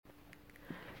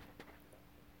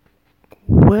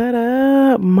What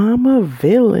up, Mama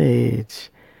Village?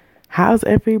 How's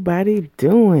everybody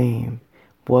doing?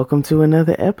 Welcome to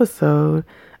another episode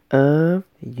of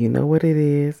You Know What It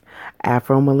Is,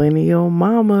 Afro Millennial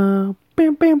Mama.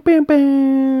 Bam, bam, bam,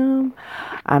 bam.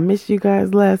 I missed you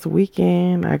guys last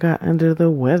weekend. I got under the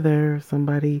weather.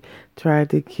 Somebody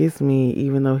tried to kiss me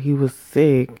even though he was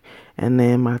sick, and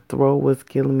then my throat was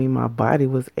killing me. My body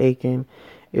was aching.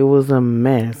 It was a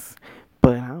mess.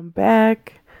 But I'm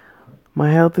back. My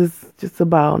health is just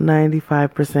about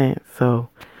 95%, so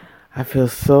I feel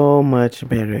so much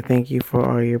better. Thank you for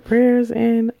all your prayers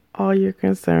and all your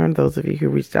concern. Those of you who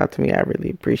reached out to me, I really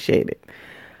appreciate it.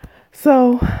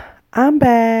 So, I'm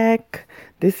back.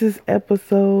 This is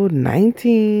episode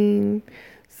 19.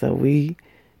 So we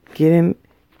getting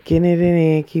it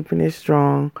in, keeping it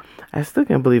strong. I still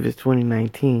can't believe it's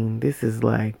 2019. This is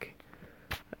like,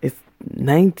 it's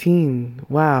 19.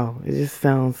 Wow, it just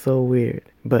sounds so weird,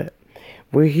 but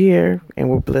we're here and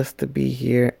we're blessed to be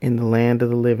here in the land of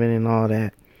the living and all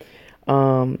that.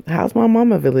 How's my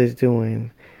mama village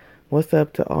doing? What's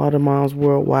up to all the moms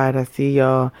worldwide? I see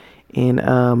y'all in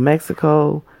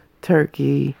Mexico,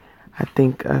 Turkey. I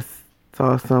think I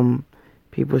saw some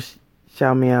people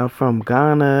shout me out from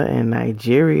Ghana and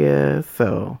Nigeria.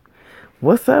 So,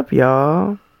 what's up,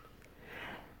 y'all?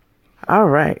 All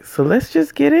right, so let's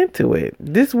just get into it.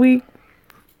 This week,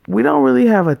 we don't really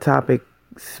have a topic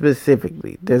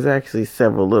specifically. There's actually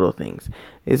several little things.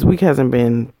 This week hasn't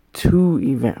been too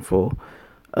eventful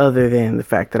other than the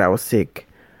fact that I was sick.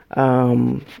 But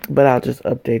I'll just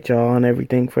update y'all on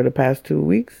everything for the past 2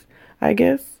 weeks, I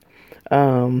guess.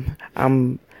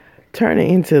 I'm turning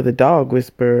into the dog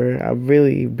whisperer. I've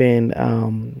really been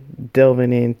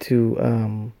delving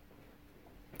into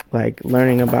like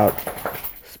learning about,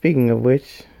 speaking of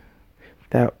which,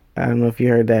 that I don't know if you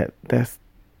heard that, that's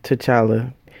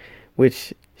T'Challa,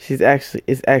 which it's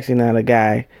actually not a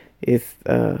guy. It's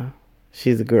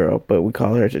she's a girl, but we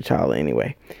call her T'Challa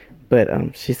anyway.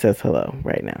 But she says hello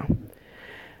right now.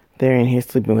 They're in here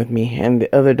sleeping with me, and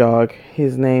the other dog,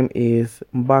 his name is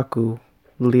M'Baku,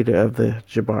 leader of the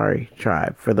Jabari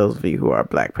tribe. For those of you who are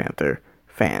Black Panther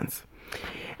fans.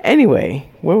 Anyway,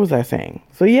 what was I saying?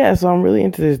 So I'm really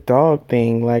into this dog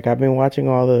thing. Like, I've been watching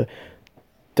all the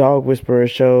dog whisperer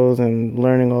shows and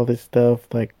learning all this stuff.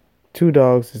 Like, 2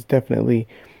 dogs is definitely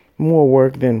more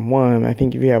work than 1. I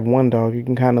think if you have 1 dog, you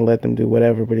can kind of let them do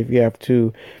whatever. But if you have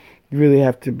 2, you really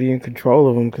have to be in control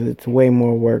of them because it's way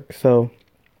more work. So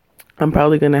I'm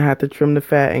probably going to have to trim the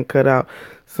fat and cut out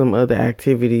some other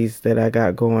activities that I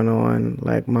got going on,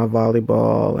 like my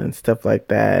volleyball and stuff like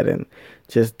that, and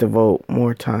just devote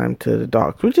more time to the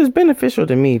dogs, which is beneficial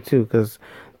to me too because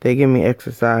they give me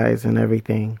exercise and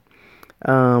everything.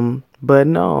 But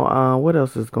no, what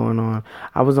else is going on?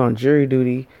 I was on jury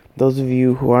duty. Those of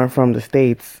you who aren't from the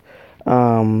States,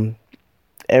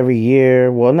 every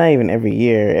year, well, not even every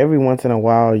year, every once in a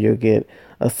while, you'll get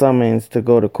a summons to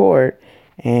go to court,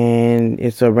 and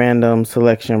it's a random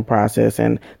selection process.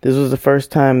 And this was the first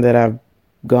time that I've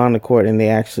gone to court and they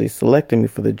actually selected me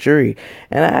for the jury.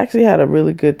 And I actually had a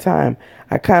really good time.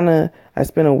 I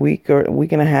spent a week or a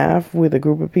week and a half with a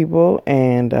group of people,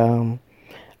 and,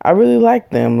 I really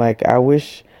like them. Like, I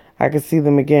wish I could see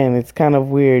them again. It's kind of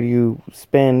weird. You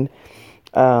spend,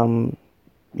 8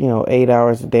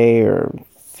 hours a day or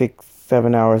 6,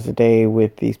 7 hours a day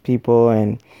with these people,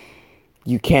 and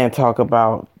you can't talk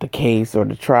about the case or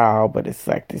the trial, but it's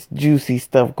like this juicy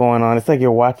stuff going on. It's like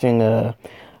you're watching a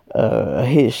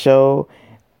hit show,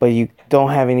 but you don't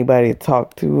have anybody to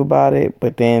talk to about it.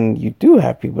 But then you do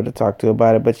have people to talk to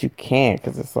about it, but you can't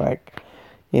because it's like,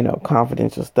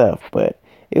 confidential stuff. But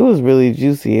it was really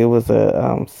juicy. It was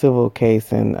a civil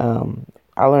case, and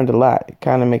I learned a lot. It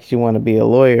kind of makes you want to be a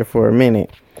lawyer for a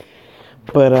minute.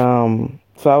 But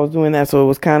so I was doing that. So it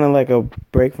was kind of like a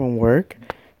break from work.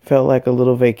 Felt like a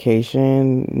little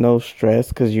vacation, no stress,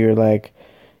 because you're like,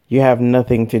 you have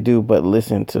nothing to do but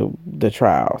listen to the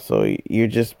trial. So you're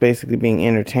just basically being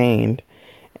entertained.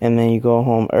 And then you go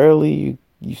home early.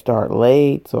 You start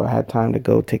late. So I had time to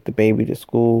go take the baby to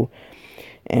school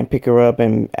and pick her up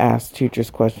and ask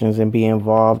teachers questions and be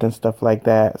involved and stuff like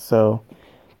that. So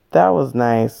that was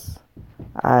nice.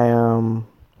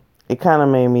 It kind of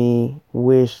made me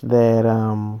wish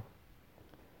that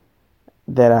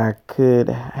that I could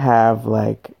have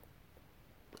like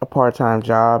a part-time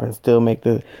job and still make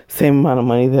the same amount of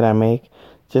money that I make,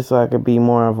 just so I could be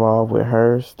more involved with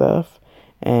her stuff.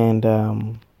 And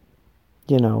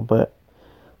but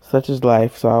such is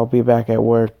life. So I'll be back at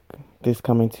work this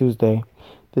coming Tuesday.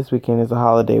 This weekend is a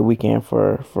holiday weekend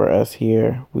for us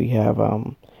here. We have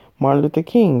Martin Luther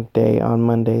King Day on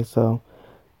Monday, so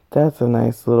that's a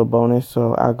nice little bonus.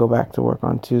 So I'll go back to work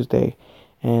on Tuesday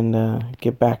and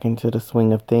get back into the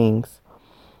swing of things.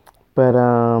 But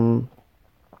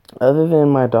other than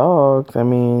my dogs, I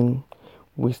mean,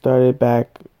 we started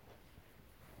back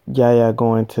Yaya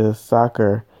going to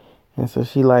soccer, and so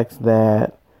she likes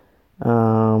that.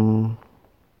 Um,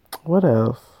 what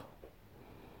else?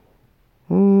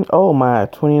 Oh, my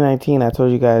 2019. I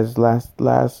told you guys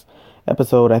last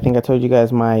episode. I think I told you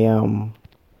guys my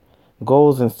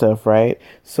goals and stuff, right?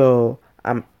 So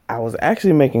I was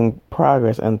actually making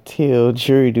progress until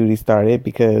jury duty started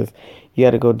because you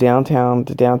had to go downtown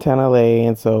to downtown LA,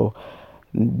 and so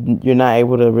you're not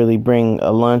able to really bring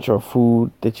a lunch or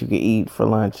food that you could eat for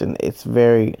lunch, and it's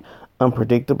very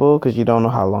unpredictable because you don't know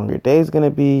how long your day is going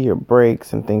to be, your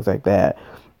breaks and things like that.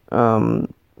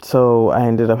 um so I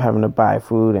ended up having to buy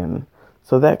food, and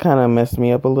so that kind of messed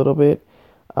me up a little bit.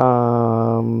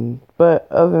 But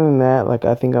other than that, like,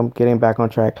 I think I'm getting back on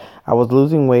track. I was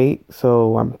losing weight,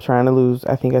 so I'm trying to lose,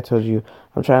 I think I told you,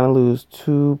 I'm trying to lose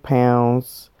 2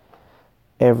 pounds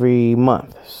every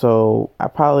month. So I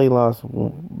probably lost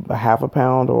a half a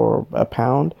pound or a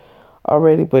pound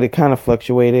already, but it kind of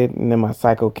fluctuated. And then my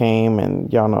cycle came,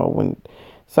 and y'all know when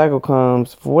cycle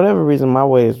comes, for whatever reason, my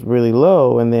weight is really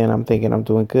low, and then I'm thinking I'm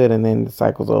doing good, and then the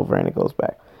cycle's over and it goes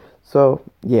back. So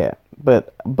yeah,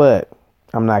 but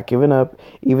I'm not giving up.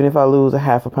 Even if I lose a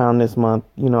half a pound this month,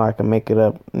 I can make it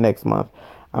up next month.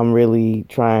 I'm really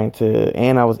trying to,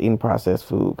 and I was eating processed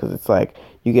food because it's like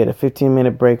you get a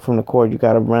 15-minute break from the court, you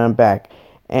got to run back,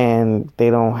 and they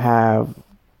don't have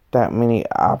that many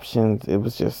options. It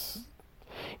was just,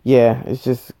 yeah, it's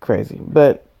just crazy.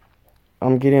 But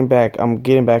I'm getting back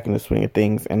in the swing of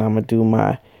things, and I'm gonna do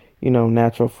my,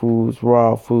 natural foods,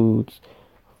 raw foods,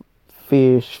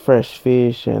 fish, fresh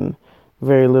fish, and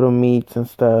very little meats and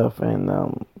stuff, and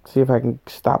see if I can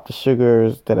stop the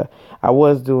sugars that I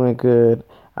was doing good.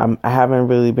 I haven't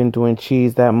really been doing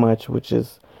cheese that much, which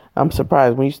is, I'm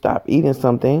surprised when you stop eating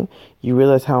something, you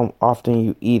realize how often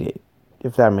you eat it,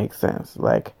 if that makes sense.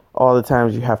 Like, all the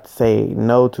times you have to say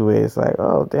no to it, it's like,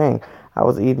 oh, dang, I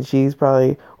was eating cheese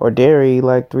probably, or dairy,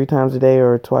 like 3 times a day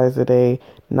or twice a day,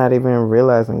 not even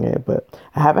realizing it. But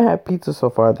I haven't had pizza so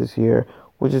far this year,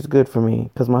 which is good for me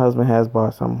because my husband has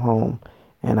brought some home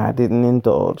and I didn't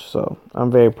indulge. So I'm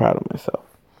very proud of myself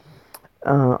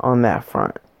on that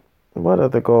front. What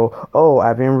other goal? Oh,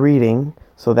 I've been reading,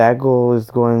 so that goal is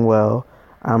going well.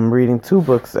 I'm reading 2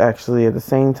 books actually at the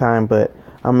same time, but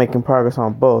I'm making progress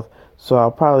on both. So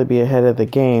I'll probably be ahead of the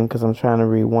game because I'm trying to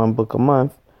read 1 book a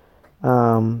month.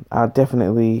 I'll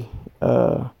definitely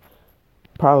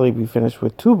probably be finished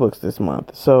with 2 books this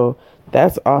month. So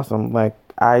that's awesome. Like,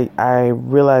 I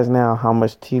realize now how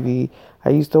much TV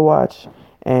I used to watch,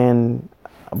 and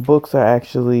books are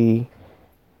actually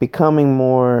becoming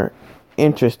more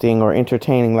interesting or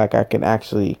entertaining. Like, I can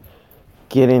actually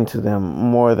get into them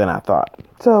more than I thought.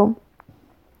 So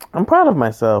I'm proud of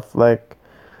myself. Like,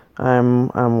 I'm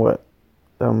what?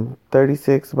 I'm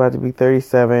 36, about to be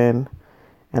 37,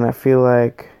 and I feel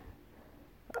like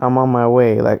I'm on my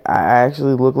way. Like, I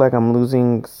actually look like I'm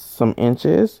losing some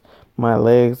inches. My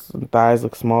legs and thighs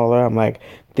look smaller. I'm like,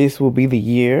 this will be the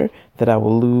year that I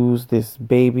will lose this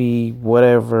baby,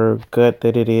 whatever gut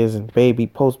that it is, and baby,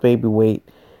 post baby weight,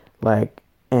 like,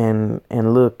 and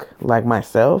look like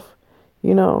myself,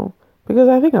 because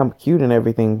I think I'm cute and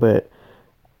everything, but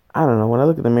I don't know. When I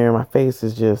look in the mirror, my face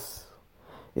is just,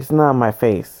 it's not my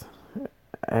face.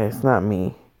 It's not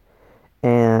me.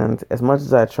 And as much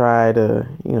as I try to,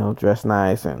 dress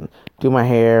nice and do my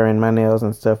hair and my nails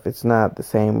and stuff, it's not the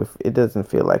same. If it doesn't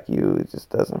feel like you, it just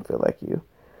doesn't feel like you.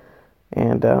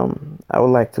 And I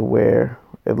would like to wear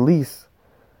at least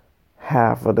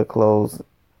half of the clothes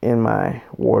in my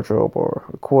wardrobe, or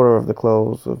a quarter of the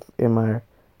clothes in my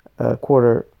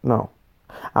quarter. No,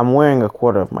 I'm wearing a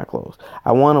quarter of my clothes.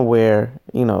 I want to wear,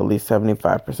 at least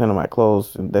 75% of my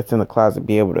clothes that's in the closet,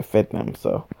 be able to fit them.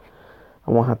 So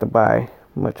I won't have to buy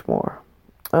much more.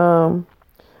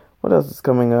 What else is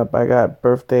coming up? I got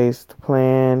birthdays to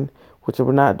plan, which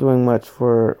we're not doing much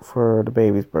for the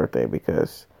baby's birthday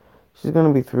because she's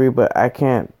gonna be 3, but I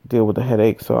can't deal with the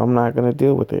headache, so I'm not gonna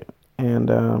deal with it.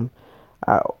 And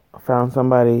I found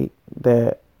somebody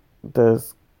that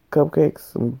does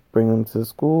cupcakes and bring them to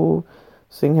school,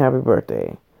 sing happy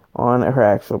birthday on her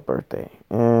actual birthday,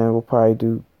 and we'll probably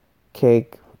do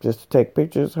cake just to take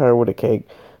pictures. Her with a cake.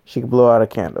 She can blow out a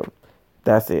candle.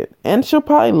 That's it. And she'll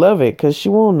probably love it because she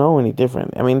won't know any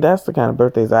different. I mean, that's the kind of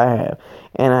birthdays I have.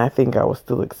 And I think I was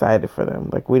still excited for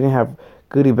them. Like, we didn't have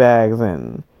goodie bags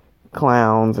and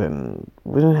clowns, and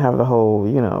we didn't have the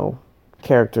whole,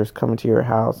 characters coming to your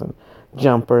house and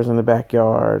jumpers in the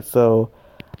backyard. So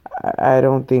I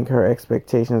don't think her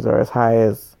expectations are as high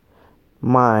as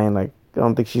mine. Like, I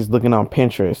don't think she's looking on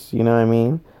Pinterest, you know what I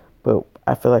mean? But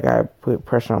I feel like I put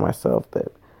pressure on myself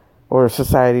that, or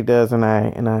society does, and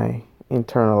I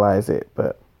internalize it.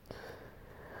 But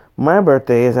my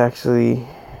birthday is actually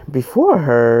before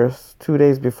hers, 2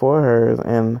 days before hers,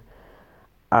 and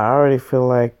I already feel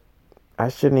like I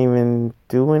shouldn't even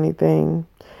do anything.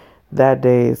 That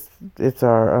day it's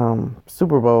our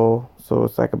Super Bowl, so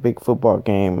it's like a big football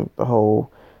game. The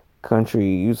whole country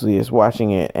usually is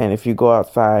watching it, and if you go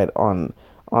outside on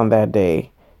that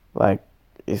day, like,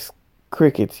 it's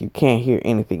crickets. You can't hear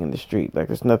anything in the street. Like,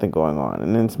 there's nothing going on.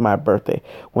 And then it's my birthday.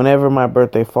 Whenever my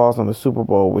birthday falls on the Super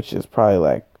Bowl, which is probably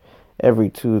like every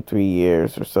 2 3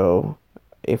 years or so,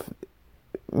 if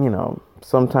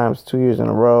sometimes 2 years in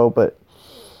a row, but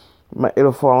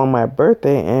it'll fall on my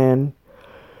birthday, and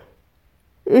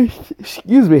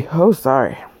excuse me. Oh,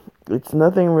 sorry. It's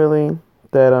nothing really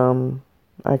that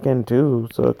I can do.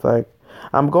 So it's like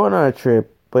I'm going on a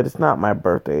trip, but it's not my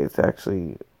birthday. It's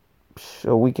actually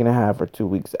a week and a half or 2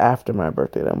 weeks after my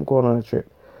birthday that I'm going on a trip.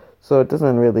 So it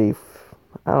doesn't really,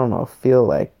 I don't know, feel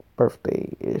like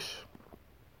birthday-ish.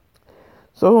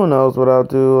 So who knows what I'll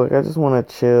do? Like, I just want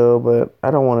to chill, but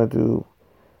I don't want to do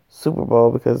Super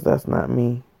Bowl because that's not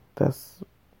me. That's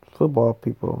football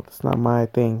people. It's not my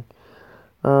thing.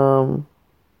 Um,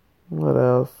 what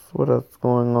else? What else is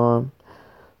going on?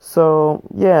 So,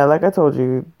 yeah, like I told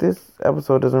you, this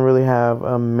episode doesn't really have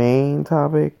a main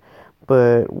topic,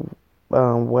 but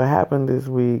what happened this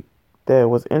week that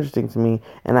was interesting to me,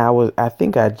 and I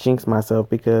think I jinxed myself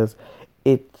because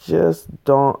it just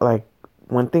don't, like,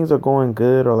 when things are going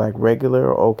good or like regular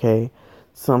or okay,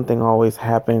 something always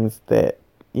happens that,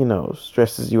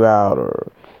 stresses you out,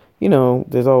 or,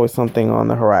 there's always something on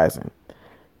the horizon.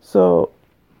 So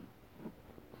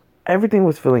everything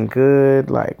was feeling good.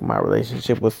 Like, my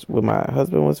relationship was with my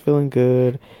husband was feeling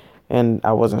good, and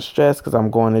I wasn't stressed because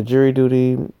I'm going to jury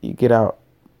duty. You get out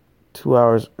 2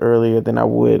 hours earlier than I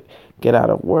would get out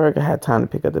of work. I had time to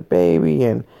pick up the baby,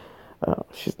 and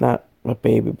she's not a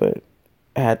baby, but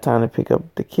I had time to pick up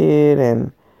the kid,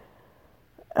 and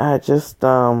I just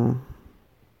I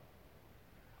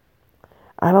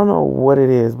don't know what it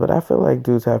is, but I feel like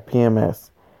dudes have PMS.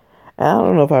 And I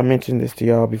don't know if I mentioned this to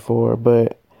y'all before,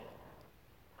 but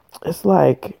it's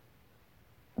like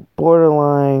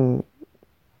borderline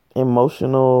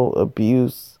emotional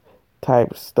abuse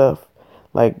type stuff.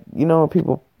 Like,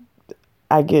 people,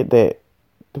 I get that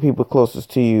the people closest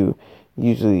to you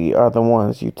usually are the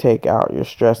ones you take out your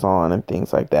stress on and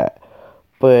things like that.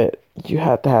 But you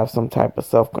have to have some type of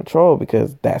self-control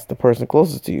because that's the person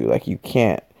closest to you. Like, you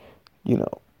can't, you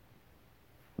know,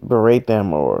 berate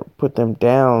them or put them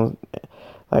down.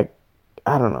 Like,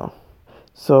 I don't know.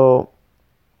 So,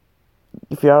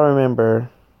 if y'all remember,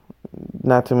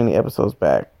 not too many episodes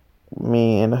back,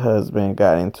 me and the husband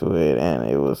got into it, and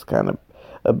it was kind of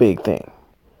a big thing.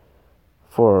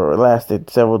 Lasted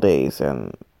several days,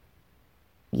 and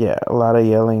yeah, a lot of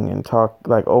yelling and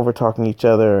over talking each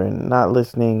other and not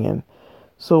listening, and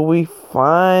so we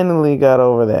finally got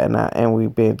over that, and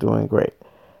we've been doing great.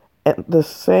 And the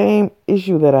same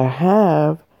issue that I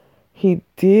have, he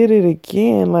did it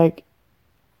again. Like,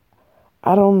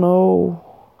 I don't know.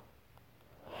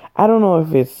 I don't know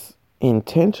if it's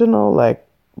intentional, like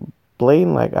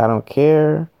blatant, like, I don't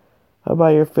care about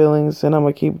your feelings and I'm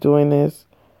gonna keep doing this,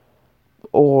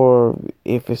 or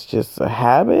if it's just a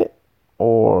habit,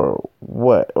 or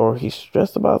what, or he's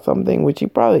stressed about something, which he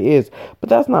probably is, but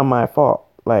that's not my fault.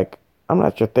 Like, I'm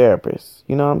not your therapist,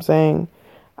 you know what I'm saying?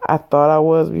 I thought I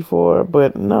was before,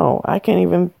 but no, I can't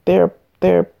even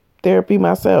therapy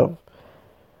myself.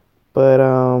 But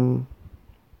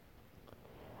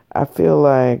I feel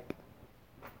like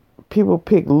people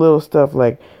pick little stuff,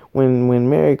 like when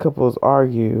married couples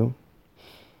argue,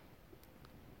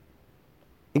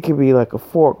 it could be like a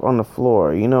fork on the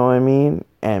floor, you know what I mean?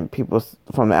 And people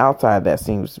from the outside, that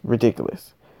seems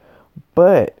ridiculous.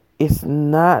 But it's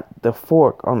not the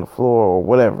fork on the floor or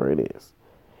whatever it is.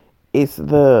 It's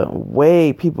the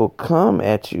way people come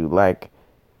at you. Like,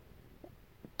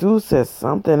 dude said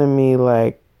something to me,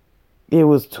 like, it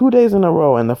was 2 days in a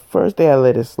row, and the first day I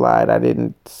let it slide, I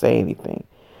didn't say anything.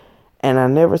 And I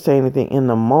never say anything in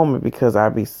the moment because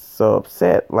I'd be so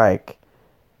upset. Like,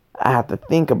 I have to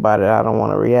think about it. I don't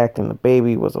want to react, and the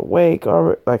baby was awake,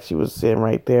 or like she was sitting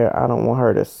right there. I don't want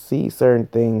her to see certain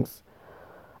things,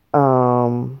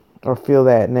 or feel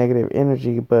that negative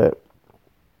energy. But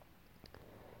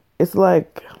it's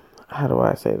like, how do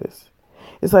I say this?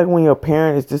 It's like when your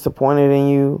parent is disappointed in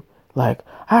you, Like,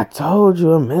 I told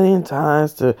you a million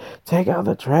times to take out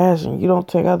the trash and you don't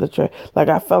take out the trash. Like,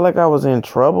 I felt like I was in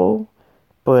trouble,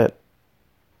 but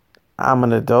I'm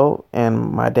an adult and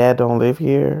my dad don't live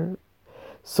here.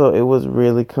 So it was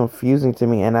really confusing to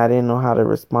me and I didn't know how to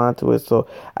respond to it. So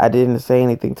I didn't say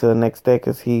anything till the next day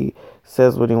because he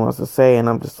says what he wants to say. And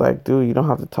I'm just like, dude, you don't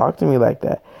have to talk to me like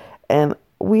that. And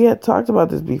we had talked about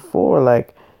this before.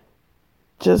 Like,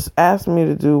 just ask me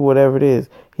to do whatever it is.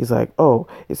 He's like, oh,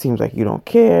 it seems like you don't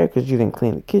care because you didn't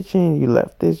clean the kitchen. You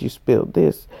left this, you spilled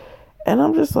this. And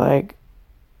I'm just like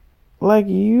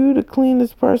you the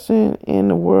cleanest person in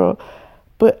the world.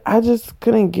 But I just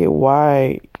couldn't get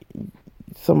why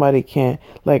somebody can't,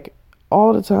 like,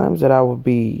 all the times that I would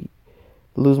be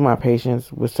lose my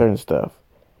patience with certain stuff.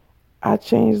 I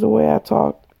change the way I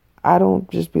talk. I don't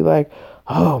just be like,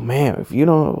 oh man, if you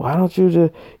don't, why don't you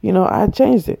just, I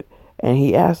changed it. And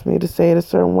he asked me to say it a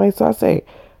certain way. So I say,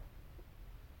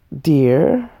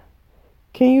 dear,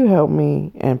 can you help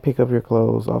me and pick up your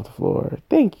clothes off the floor?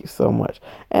 Thank you so much.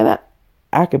 And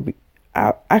I could be,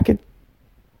 I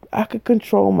could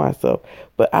control myself,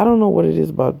 but I don't know what it is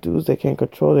about dudes that can't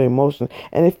control their emotions.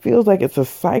 And it feels like it's a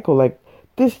cycle. Like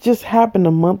this just happened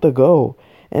a month ago,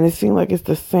 and it seemed like it's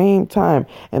the same time.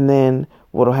 And then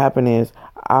what'll happen is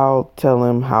I'll tell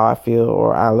him how I feel,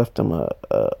 or I left him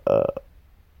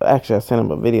actually I sent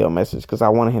him a video message because I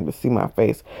wanted him to see my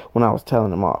face when I was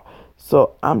telling him off.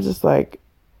 So I'm just like,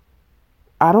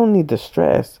 I don't need the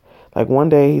stress. Like one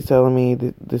day he's telling me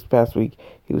this past week,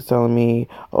 he was telling me,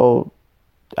 oh,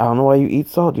 I don't know why you eat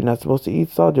salt. You're not supposed to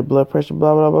eat salt. Your blood pressure,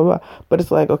 blah, blah, blah, blah. But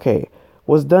it's like, okay,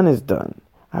 what's done is done.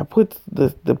 I put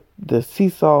the sea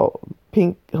salt,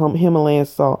 pink Himalayan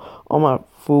salt on my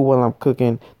food while I'm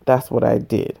cooking. That's what I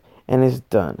did. And it's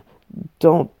done.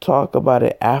 Don't talk about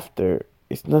it after.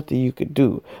 It's nothing you could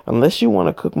do. Unless you want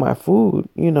to cook my food,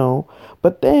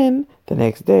 But then the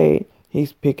next day,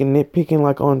 he's nitpicking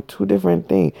like on two different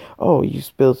things. Oh, you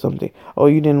spilled something. Oh,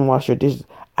 you didn't wash your dishes.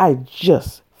 I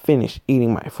just finished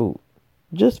eating my food.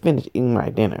 Just finished eating my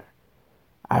dinner.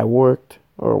 I worked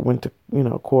or went to,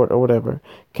 court or whatever.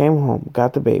 Came home,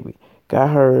 got the baby,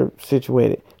 got her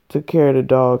situated, took care of the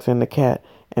dogs and the cat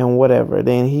and whatever.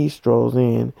 Then he strolls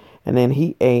in and then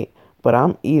he ate, but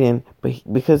I'm eating, but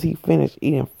because he finished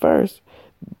eating first,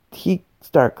 he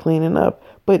start cleaning up.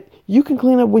 But you can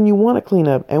clean up when you want to clean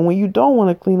up, and when you don't want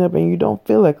to clean up and you don't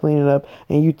feel like cleaning up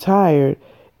and you tired,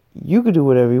 you could do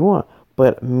whatever you want.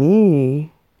 But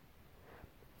me,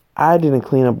 I didn't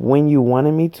clean up when you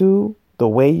wanted me to, the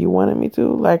way you wanted me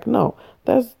to. Like, no,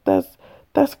 that's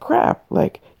crap.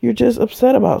 Like, you're just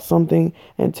upset about something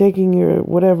and taking your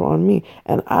whatever on me.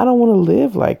 And I don't want to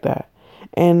live like that.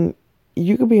 And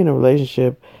you could be in a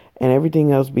relationship and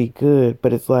everything else be good,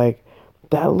 but it's like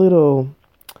that little,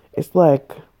 it's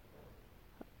like,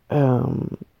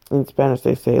 in Spanish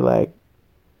they say like,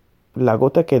 la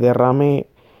gota que derrame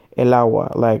el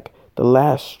agua, like the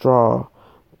last straw.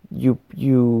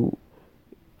 You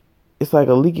it's like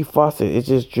a leaky faucet. It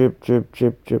just drip, drip,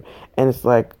 drip, drip, and it's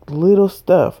like little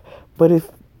stuff. But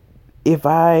if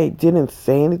I didn't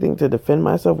say anything to defend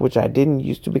myself, which I didn't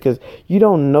used to, because you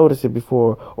don't notice it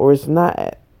before, or it's not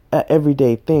a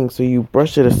everyday thing, so you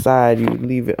brush it aside, you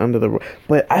leave it under the rug.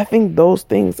 But I think those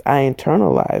things I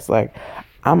internalize. Like,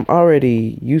 I'm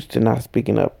already used to not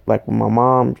speaking up. Like when my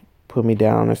mom put me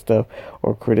down and stuff,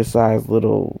 or criticize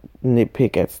little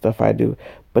nitpick at stuff I do.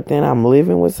 But then I'm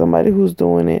living with somebody who's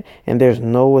doing it, and there's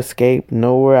no escape,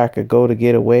 nowhere I could go to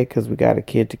get away because we got a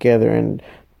kid together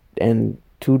and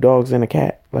two dogs and a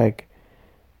cat. Like,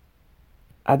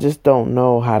 I just don't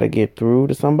know how to get through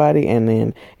to somebody. And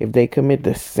then if they commit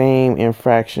the same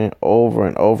infraction over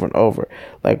and over and over,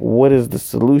 like, what is the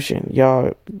solution?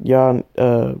 Y'all,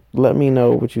 let me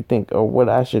know what you think or what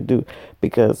I should do,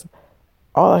 because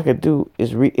all I could do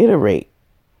is reiterate,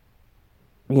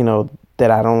 that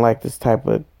I don't like this type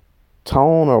of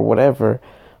tone or whatever.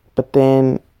 But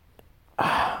then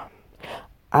I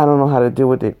don't know how to deal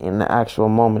with it in the actual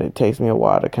moment. It takes me a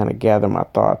while to kind of gather my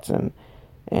thoughts and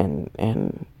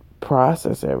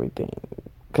process everything.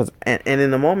 And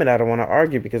in the moment I don't want to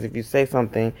argue, because if you say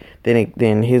something,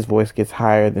 then his voice gets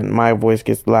higher, then my voice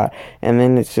gets loud, and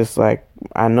then it's just like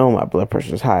I know my blood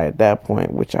pressure is high at that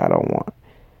point, which I don't want.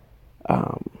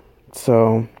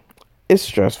 So it's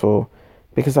stressful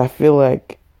because I feel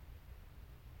like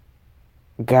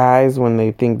guys, when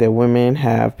they think that women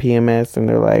have PMS and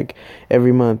they're like,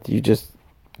 every month you just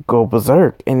go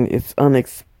berserk, and it's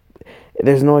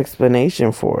there's no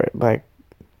explanation for it. Like,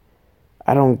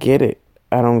 I don't get it.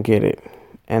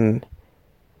 And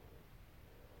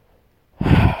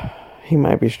he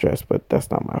might be stressed, but that's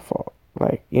not my fault.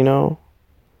 Like,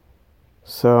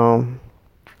 So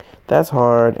that's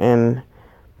hard, and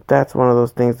that's one of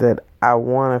those things that I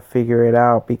want to figure it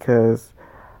out because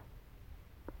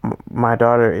my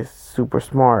daughter is super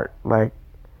smart. Like,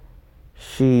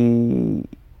 she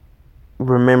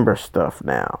remembers stuff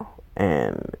now,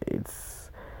 and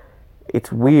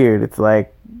it's weird. It's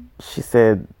like she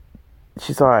said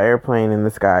she saw an airplane in the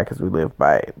sky because we live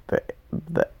by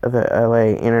the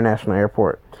LA International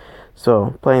Airport.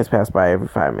 So planes pass by every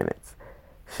 5 minutes.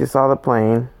 She saw the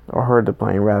plane, or heard the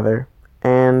plane rather,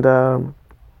 and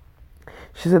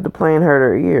she said the plane hurt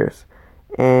her ears.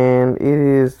 And it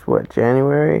is what,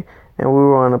 January, and we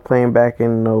were on a plane back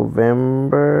in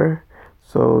November,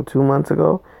 so 2 months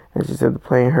ago, and she said the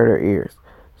plane hurt her ears.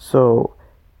 So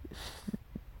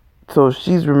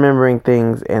she's remembering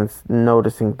things and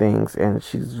noticing things, and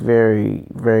she's very,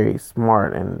 very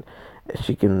smart, and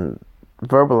she can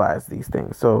verbalize these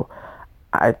things. So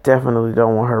I definitely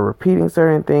don't want her repeating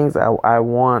certain things. I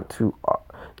want to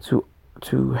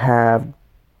to have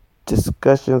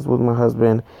discussions with my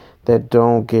husband that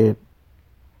don't get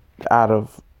out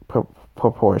of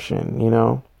proportion, you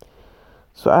know?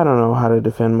 So I don't know how to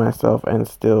defend myself and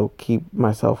still keep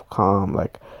myself calm.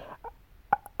 Like,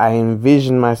 I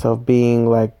envision myself being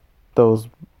like those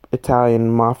Italian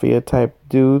mafia type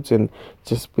dudes and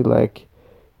just be like,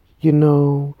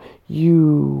 you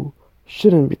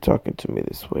shouldn't be talking to me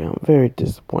this way. I'm very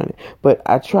disappointed. But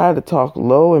I try to talk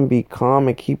low and be calm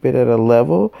and keep it at a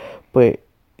level, but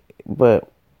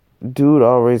dude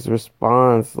always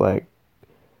responds like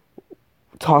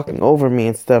talking over me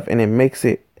and stuff, and it makes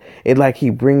it like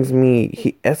he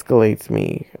escalates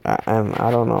me. And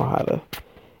I don't know how to,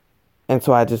 and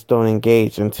so I just don't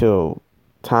engage until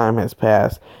time has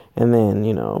passed, and then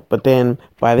but then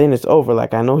by then it's over.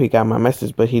 Like, I know he got my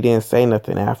message, but he didn't say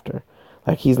nothing after.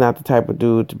 Like, he's not the type of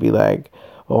dude to be like,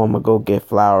 oh, I'm gonna go get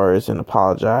flowers and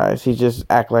apologize. He just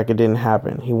act like it didn't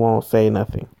happen. He won't say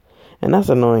nothing, and that's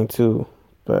annoying too.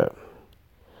 But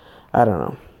I don't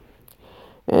know.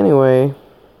 Anyway,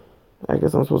 I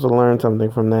guess I'm supposed to learn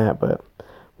something from that, but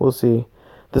we'll see.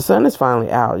 The sun is finally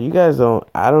out.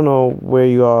 I don't know where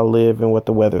you all live and what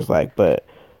the weather's like, but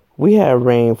we had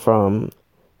rain from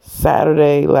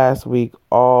Saturday last week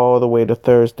all the way to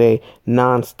Thursday,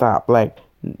 nonstop. Like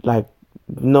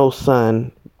no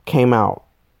sun came out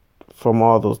from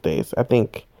all those days. I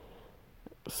think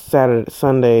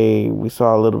Sunday we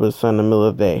saw a little bit of sun in the middle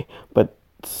of the day, but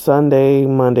Sunday,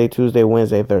 Monday, Tuesday,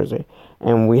 Wednesday, Thursday,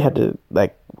 and we had to,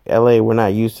 like, LA, we're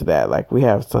not used to that. Like, we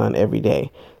have sun every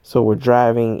day. So we're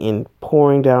driving in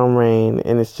pouring down rain,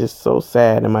 and it's just so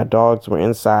sad. And my dogs were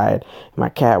inside. My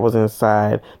cat was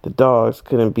inside. The dogs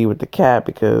couldn't be with the cat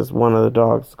because one of the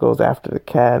dogs goes after the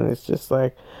cat, and it's just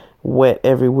like wet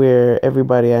everywhere.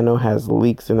 Everybody I know has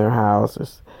leaks in their house.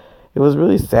 It was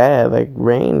really sad. Like,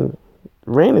 rain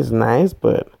is nice,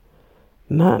 but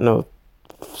not no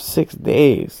 6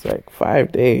 days, like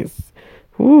 5 days.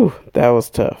 Whew, that was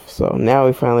tough. So now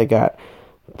we finally got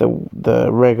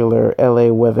the regular LA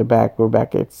weather back. We're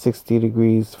back at 60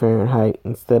 degrees Fahrenheit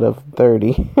instead of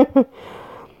 30.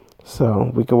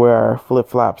 So we can wear our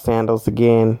flip-flop sandals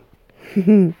again.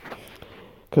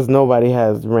 Because nobody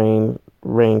has rain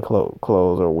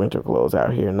clothes or winter clothes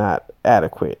out here. Not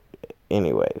adequate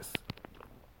anyways.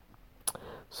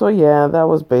 So yeah, that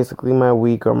was basically my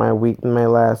my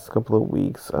last couple of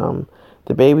weeks.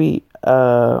 The baby,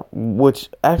 which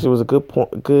actually was a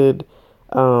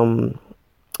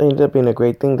ended up being a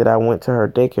great thing that I went to her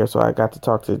daycare, so I got to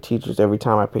talk to the teachers every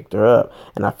time I picked her up,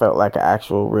 and I felt like an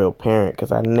actual real parent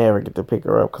because I never get to pick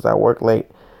her up because I work late.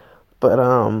 But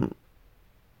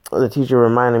the teacher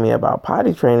reminded me about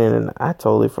potty training, and I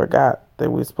totally forgot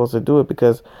that we were supposed to do it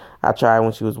because I tried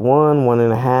when she was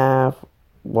 1.5,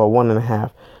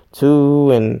 1.5,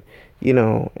 2, and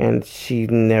and she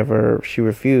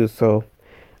refused. So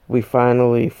we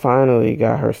finally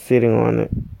got her sitting on it,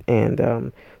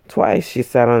 and twice she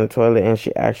sat on the toilet and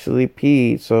she actually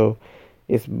peed. So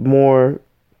it's more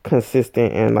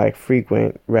consistent and like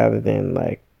frequent rather than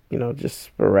like just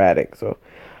sporadic. So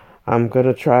I'm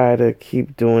gonna try to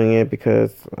keep doing it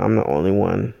because I'm the only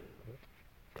one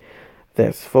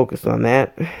that's focused on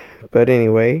that. But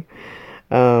anyway,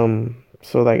 so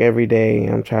like every day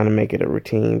I'm trying to make it a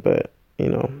routine, but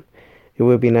it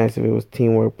would be nice if it was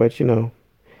teamwork, but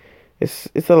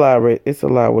it's a lot. It's a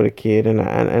lot with a kid,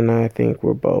 and I think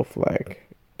we're both like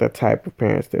the type of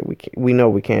parents that we know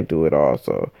we can't do it all,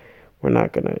 so we're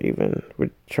not gonna even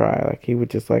try. Like, he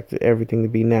would just like everything to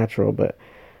be natural, but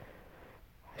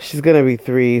she's gonna be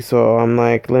 3, so I'm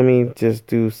like, let me just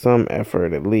do some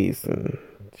effort at least, and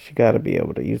she got to be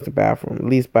able to use the bathroom at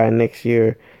least by next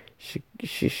year.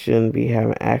 She shouldn't be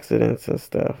having accidents and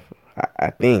stuff. I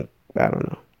think. I don't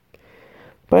know.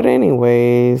 But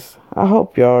anyways, I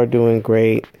hope y'all are doing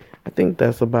great. I think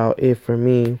that's about it for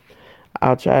me.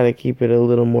 I'll try to keep it a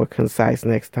little more concise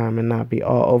next time and not be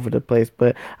all over the place.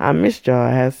 But I missed y'all.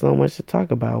 I had so much to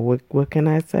talk about. What can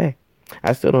I say?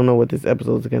 I still don't know what this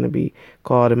episode is gonna be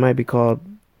called. It might be called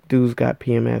Dudes Got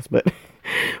PMS, but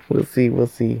we'll see. We'll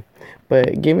see.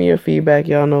 But give me your feedback.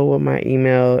 Y'all know what my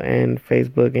email and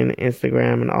Facebook and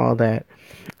Instagram and all that.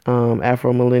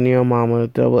 Afro Millennial Mama,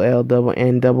 double L, double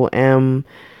N, double M.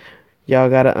 Y'all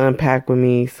gotta unpack with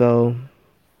me, so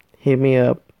hit me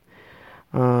up.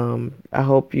 I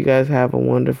hope you guys have a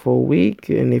wonderful week,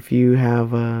 and if you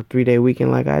have a 3-day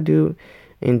weekend like I do,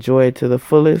 enjoy it to the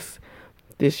fullest.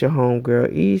 This your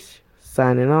homegirl Ish,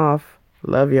 signing off.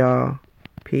 Love y'all.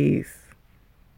 Peace.